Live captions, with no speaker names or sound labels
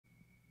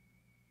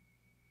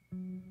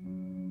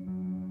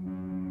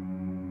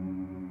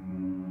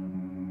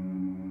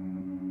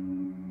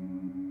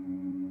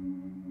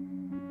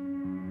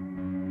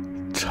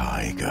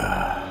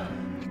Tyger,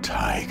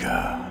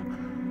 Tyger,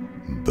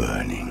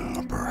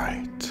 burning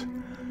bright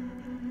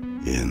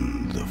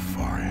in the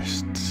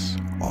forests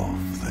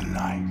of the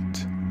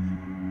night.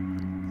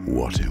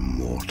 What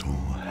immortal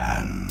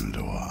hand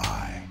or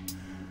eye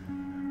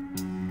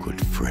could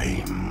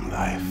frame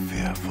thy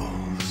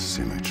fearful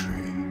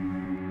symmetry?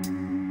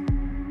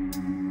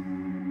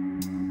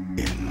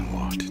 In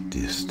what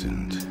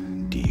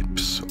distant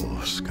deeps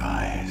or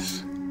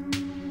skies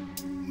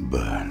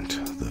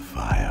burnt the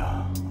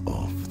fire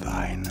of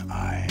thine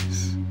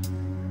eyes?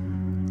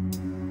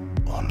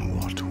 On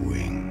what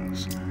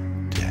wings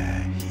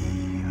dare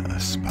he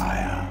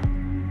aspire?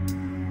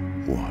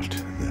 What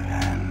the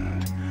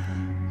hand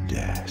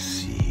dare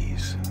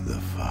seize the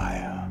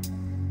fire?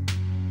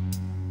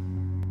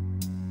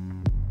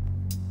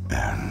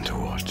 And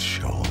what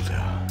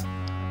shoulder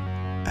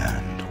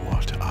and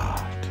what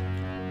art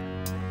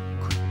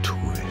could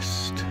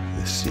twist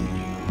the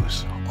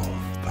sinews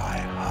of thy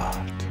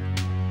heart?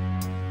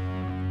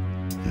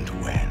 And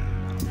when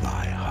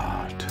thy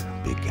heart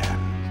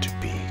began to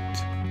beat,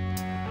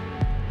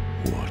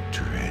 what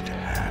dread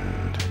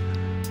hand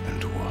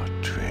and what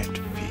dread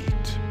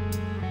feet?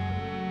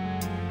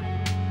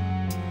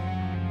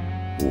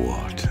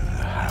 What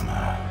the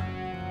hammer,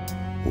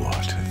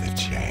 what the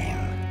chain?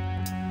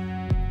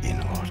 In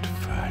what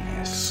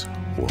furnace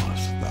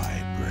was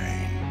thy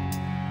brain?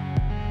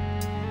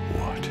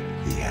 What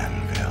the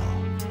anvil,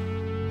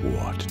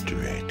 what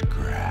dread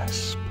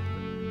grasp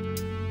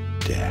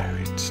dare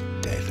its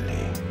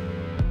deadly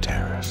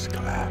terrors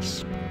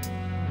clasp?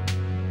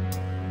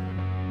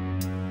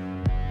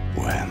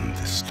 When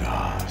the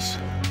stars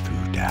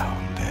threw down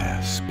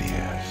their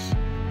spears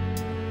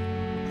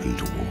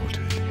and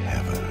watered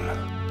heaven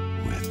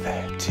with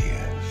their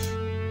tears,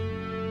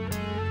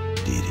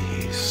 did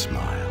he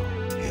smile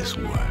his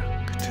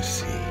work to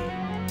see?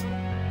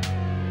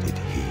 Did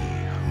he